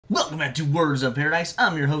Welcome back to Words of Paradise.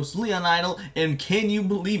 I'm your host, Leon Idol, and can you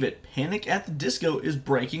believe it? Panic at the Disco is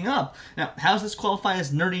breaking up. Now, how does this qualify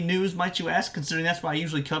as nerdy news, might you ask, considering that's what I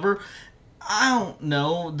usually cover? I don't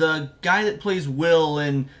know. The guy that plays Will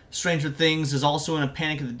in Stranger Things is also in a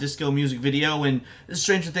Panic at the Disco music video, and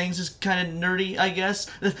Stranger Things is kind of nerdy, I guess.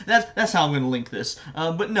 That's how I'm going to link this.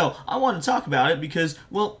 But no, I want to talk about it because,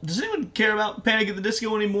 well, does anyone care about Panic at the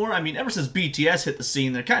Disco anymore? I mean, ever since BTS hit the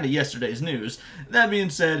scene, they're kind of yesterday's news. That being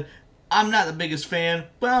said, I'm not the biggest fan,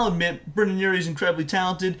 but I'll admit Brendan Urie's incredibly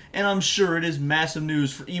talented, and I'm sure it is massive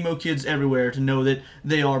news for emo kids everywhere to know that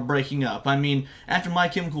they are breaking up. I mean, after My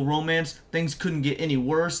Chemical Romance, things couldn't get any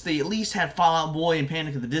worse. They at least had Fall Out Boy and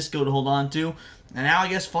Panic at the Disco to hold on to, and now I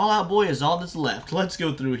guess Fall Out Boy is all that's left. Let's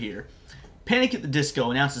go through here. Panic at the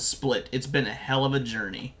Disco announced a split. It's been a hell of a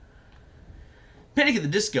journey. Panic at the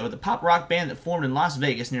Disco, the pop rock band that formed in Las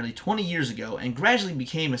Vegas nearly 20 years ago and gradually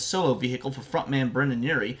became a solo vehicle for frontman Brendan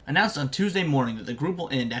Urie, announced on Tuesday morning that the group will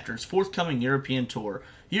end after its forthcoming European tour.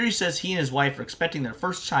 Urie says he and his wife are expecting their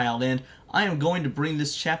first child and, "I am going to bring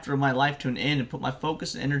this chapter of my life to an end and put my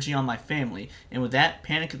focus and energy on my family, and with that,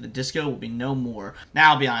 Panic at the Disco will be no more."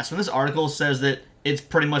 Now, I'll be honest, when this article says that it's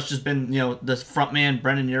pretty much just been, the frontman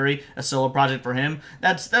Brendan Urie, a solo project for him.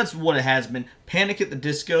 That's what it has been. Panic at the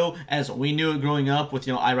Disco, as we knew it growing up with,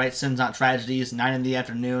 I Write Sins Not Tragedies, 9 in the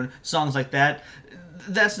Afternoon, songs like that.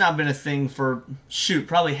 That's not been a thing for,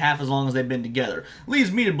 probably half as long as they've been together.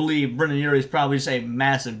 Leads me to believe Brendan Urie is probably just a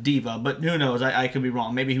massive diva, but who knows, I could be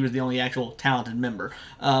wrong. Maybe he was the only actual talented member.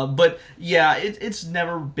 But yeah, it's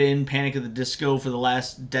never been Panic at the Disco for the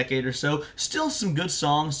last decade or so. Still some good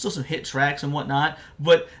songs, still some hit tracks and whatnot,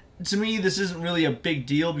 but to me this isn't really a big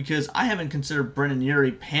deal because I haven't considered Brendan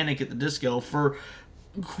Urie Panic at the Disco for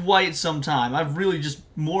quite some time. I've really just,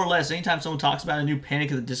 more or less, anytime someone talks about a new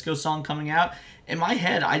Panic at the Disco song coming out, in my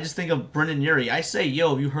head, I just think of Brendan Urie. I say, yo,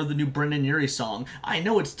 have you heard the new Brendan Urie song? I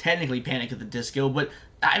know it's technically Panic at the Disco, but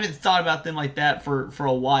I haven't thought about them like that for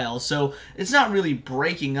a while, so it's not really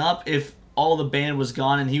breaking up if all the band was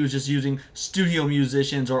gone and he was just using studio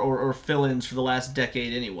musicians or fill-ins for the last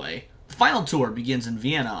decade anyway. The final tour begins in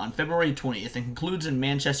Vienna on February 20th and concludes in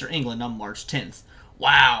Manchester, England on March 10th.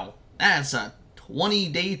 Wow, that's a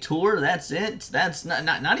 20-day tour. That's it. That's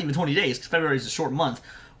not even 20 days because February is a short month.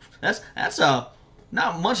 That's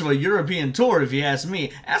not much of a European tour if you ask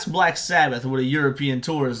me. Ask Black Sabbath what a European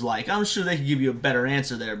tour is like. I'm sure they could give you a better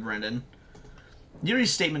answer there, Brendan.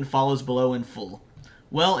 Urie's statement follows below in full.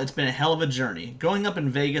 "Well, it's been a hell of a journey. Growing up in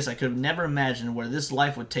Vegas, I could have never imagined where this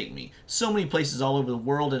life would take me. So many places all over the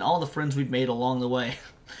world and all the friends we've made along the way."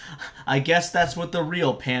 I guess that's what the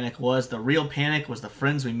real panic was. The real panic was the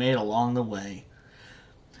friends we made along the way.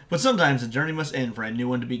 But sometimes the journey must end for a new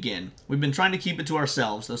one to begin. We've been trying to keep it to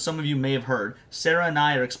ourselves, though some of you may have heard. Sarah and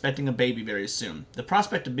I are expecting a baby very soon. The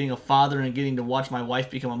prospect of being a father and getting to watch my wife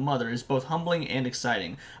become a mother is both humbling and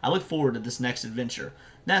exciting. I look forward to this next adventure.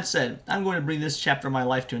 That said, I'm going to bring this chapter of my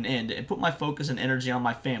life to an end and put my focus and energy on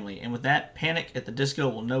my family, and with that, Panic at the Disco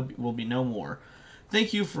will be no more.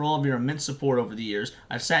 Thank you for all of your immense support over the years.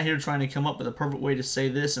 I've sat here trying to come up with a perfect way to say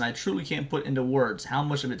this, and I truly can't put into words how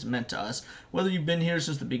much of it's meant to us. Whether you've been here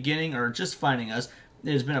since the beginning or just finding us,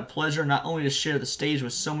 it has been a pleasure not only to share the stage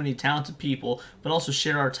with so many talented people, but also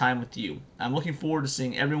share our time with you. I'm looking forward to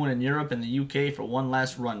seeing everyone in Europe and the UK for one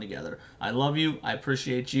last run together. I love you. I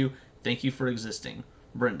appreciate you. Thank you for existing.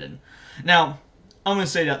 Brendan. Now, I'm going to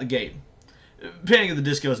say it out the gate. Panic at the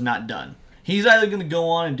Disco is not done. He's either going to go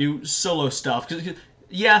on and do solo stuff, because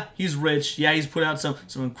yeah, he's rich, yeah, he's put out some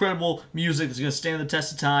incredible music that's going to stand the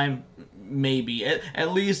test of time, maybe.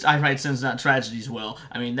 At least I Write Sins Not Tragedies will.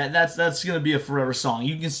 I mean, that's going to be a forever song.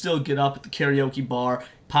 You can still get up at the karaoke bar,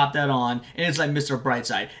 pop that on, and it's like Mr.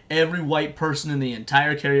 Brightside. Every white person in the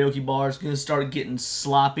entire karaoke bar is going to start getting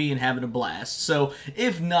sloppy and having a blast. So,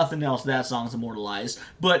 if nothing else, that song's immortalized.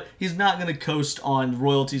 But he's not going to coast on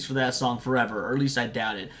royalties for that song forever, or at least I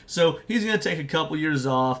doubt it. So, he's going to take a couple years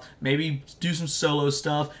off, maybe do some solo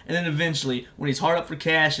stuff, and then eventually, when he's hard up for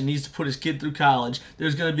cash and needs to put his kid through college,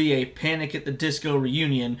 there's going to be a Panic at the Disco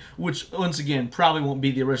reunion, which, once again, probably won't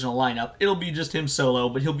be the original lineup. It'll be just him solo,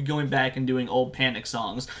 but he'll be going back and doing old Panic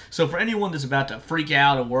songs. So for anyone that's about to freak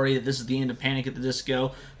out or worry that this is the end of Panic at the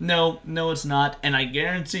Disco, no, it's not, and I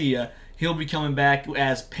guarantee you, he'll be coming back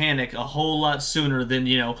as Panic a whole lot sooner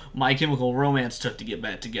than, My Chemical Romance took to get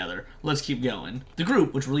back together. Let's keep going. The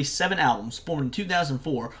group, which released 7 albums, formed in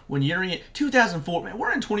 2004, when Urie... 2004? Man,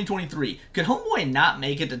 we're in 2023. Could Homeboy not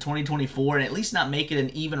make it to 2024 and at least not make it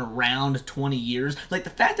in even around 20 years? Like,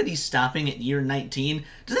 the fact that he's stopping at year 19,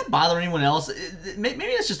 does that bother anyone else?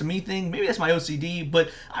 Maybe that's just a me thing, maybe that's my OCD,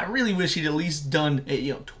 but I really wish he'd at least done,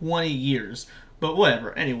 20 years. But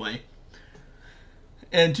whatever, anyway.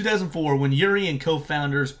 In 2004, when Yuri and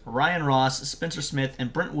co-founders Ryan Ross, Spencer Smith,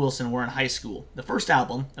 and Brent Wilson were in high school, the first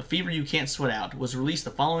album, A Fever You Can't Sweat Out, was released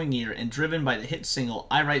the following year and driven by the hit single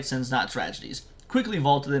I Write Sins Not Tragedies, quickly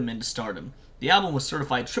vaulted them into stardom. The album was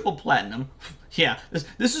certified triple platinum. Yeah,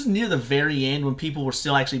 this was near the very end when people were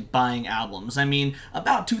still actually buying albums. I mean,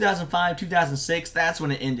 about 2005, 2006, that's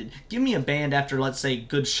when it ended. Give me a band after, let's say,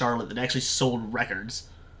 Good Charlotte that actually sold records.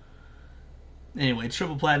 Anyway,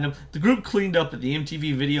 triple platinum. The group cleaned up at the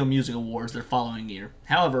MTV Video Music Awards their following year.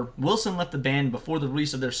 However, Wilson left the band before the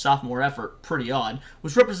release of their sophomore effort, Pretty Odd,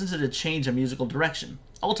 which represented a change in musical direction.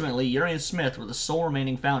 Ultimately, Yuri and Smith were the sole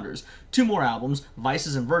remaining founders. 2 more albums,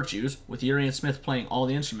 Vices and Virtues, with Yuri and Smith playing all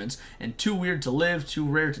the instruments, and Too Weird to Live, Too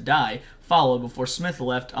Rare to Die, followed before Smith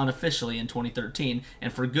left unofficially in 2013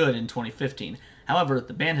 and for good in 2015. However,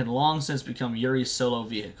 the band had long since become Yuri's solo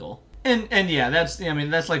vehicle. And yeah, that's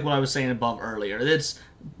like what I was saying above earlier.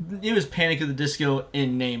 It was Panic at the Disco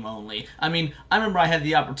in name only. I mean, I remember I had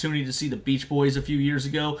the opportunity to see the Beach Boys a few years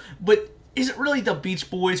ago, but is it really the Beach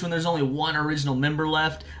Boys when there's only one original member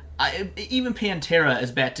left? Even Pantera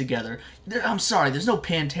is back together. I'm sorry, there's no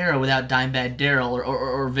Pantera without Dimebag Darrell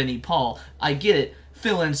or Vinnie Paul. I get it,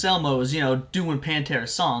 Phil Anselmo's, doing Pantera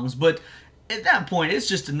songs, but at that point, it's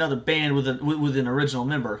just another band with an original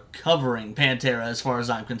member covering Pantera, as far as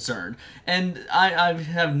I'm concerned. And I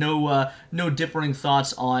have no differing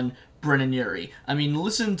thoughts on Brent and Yuri. I mean,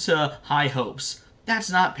 listen to High Hopes.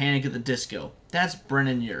 That's not Panic at the Disco. That's Brent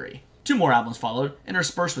and Yuri. 2 more albums followed,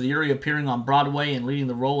 interspersed with Yuri appearing on Broadway and leading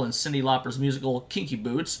the role in Cyndi Lauper's musical Kinky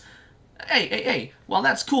Boots. Hey, while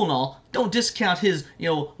that's cool and all, don't discount his,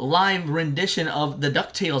 live rendition of the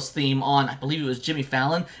DuckTales theme on, I believe it was Jimmy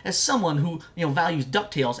Fallon, as someone who, values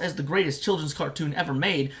DuckTales as the greatest children's cartoon ever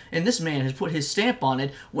made, and this man has put his stamp on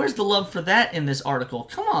it. Where's the love for that in this article?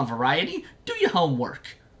 Come on, Variety, do your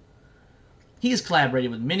homework. He has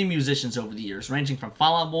collaborated with many musicians over the years, ranging from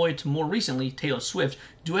Fall Out Boy to more recently Taylor Swift,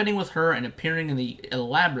 duetting with her and appearing in the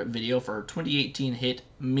elaborate video for her 2018 hit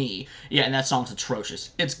Me. Yeah, and that song's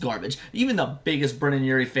atrocious. It's garbage. Even the biggest Brent and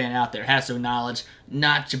Yuri fan out there has to acknowledge,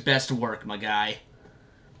 not your best work, my guy.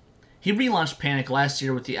 He relaunched Panic last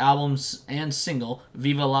year with the albums and single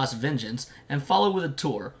Viva Las Vengeance and followed with a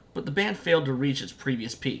tour, but the band failed to reach its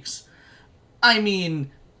previous peaks. I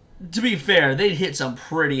mean, to be fair, he had hit some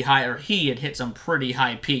pretty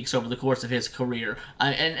high peaks over the course of his career.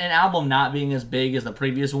 An album not being as big as the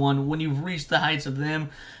previous one, when you've reached the heights of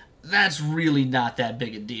them, that's really not that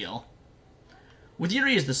big a deal. With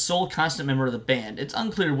Yuri as the sole constant member of the band, it's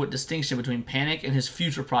unclear what distinction between Panic and his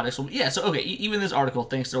future projects will be. Yeah, so okay, even this article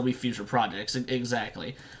thinks there will be future projects,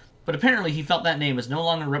 exactly. But apparently he felt that name was no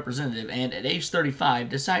longer representative and, at age 35,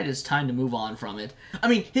 decided it's time to move on from it. I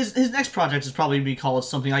mean, his next project is probably going to be called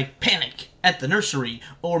something like Panic at the Nursery,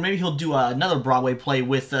 or maybe he'll do another Broadway play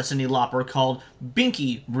with Cyndi Lauper called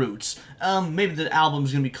Binky Roots. Maybe the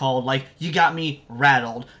album's going to be called, like, You Got Me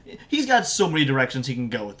Rattled. He's got so many directions he can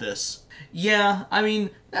go with this. Yeah, I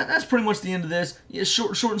mean, that's pretty much the end of this. Yeah,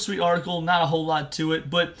 short and sweet article, not a whole lot to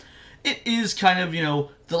it, but it is kind of,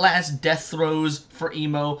 the last death throes for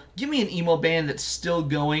emo. Give me an emo band that's still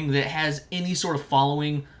going, that has any sort of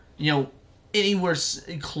following, anywhere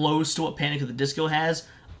close to what Panic at the Disco has.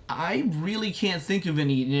 I really can't think of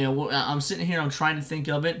any, I'm sitting here, I'm trying to think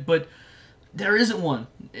of it, but there isn't one.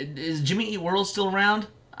 Is Jimmy Eat World still around?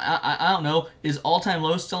 I don't know. Is All Time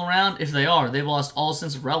Low still around? If they are, they've lost all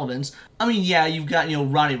sense of relevance. I mean, yeah, you've got,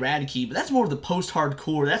 Ronnie Radke, but that's more of the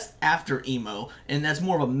post-hardcore. That's after emo, and that's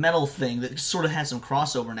more of a metal thing that sort of has some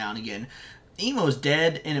crossover now and again. Emo's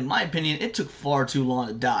dead, and in my opinion, it took far too long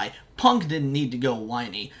to die. Punk didn't need to go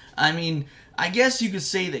whiny. I mean, I guess you could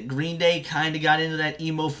say that Green Day kind of got into that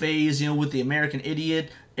emo phase, with the American Idiot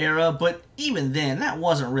era, but even then, that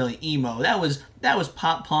wasn't really emo. That was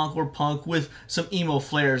pop punk or punk with some emo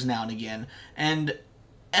flares now and again. And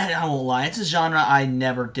I won't lie, it's a genre I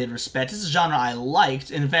never did respect. It's a genre I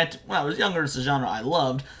liked. In fact, when I was younger, it's a genre I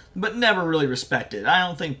loved, but never really respected. I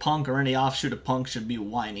don't think punk or any offshoot of punk should be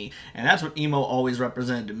whiny, and that's what emo always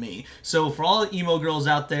represented to me. So for all the emo girls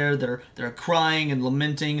out there that are crying and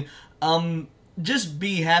lamenting, just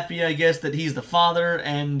be happy, I guess, that he's the father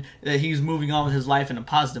and that he's moving on with his life in a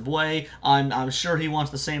positive way. I'm sure he wants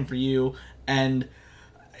the same for you. And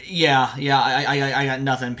yeah, I got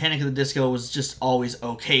nothing. Panic at the Disco was just always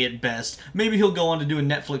okay at best. Maybe he'll go on to do a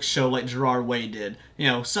Netflix show like Gerard Way did.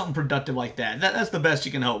 something productive like that. That's the best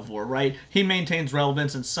you can hope for, right? He maintains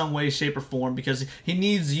relevance in some way, shape, or form because he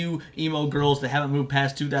needs you emo girls that haven't moved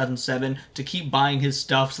past 2007 to keep buying his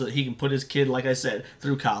stuff so that he can put his kid, like I said,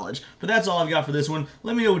 through college. But that's all I've got for this one.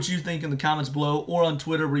 Let me know what you think in the comments below or on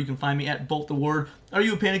Twitter, where you can find me at BoltTheWord. Are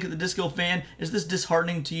you a Panic at the Disco fan? Is this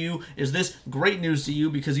disheartening to you? Is this great news to you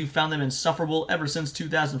because you found them insufferable ever since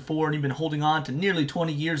 2004 and you've been holding on to nearly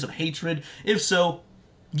 20 years of hatred? If so,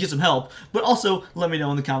 get some help. But also, let me know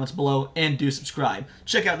in the comments below, and do subscribe.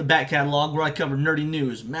 Check out the back catalog where I cover nerdy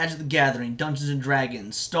news, Magic the Gathering, Dungeons &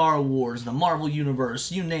 Dragons, Star Wars, the Marvel Universe,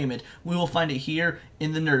 you name it. We will find it here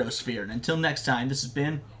in the Nerdosphere. And until next time, this has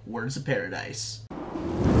been Words of Paradise.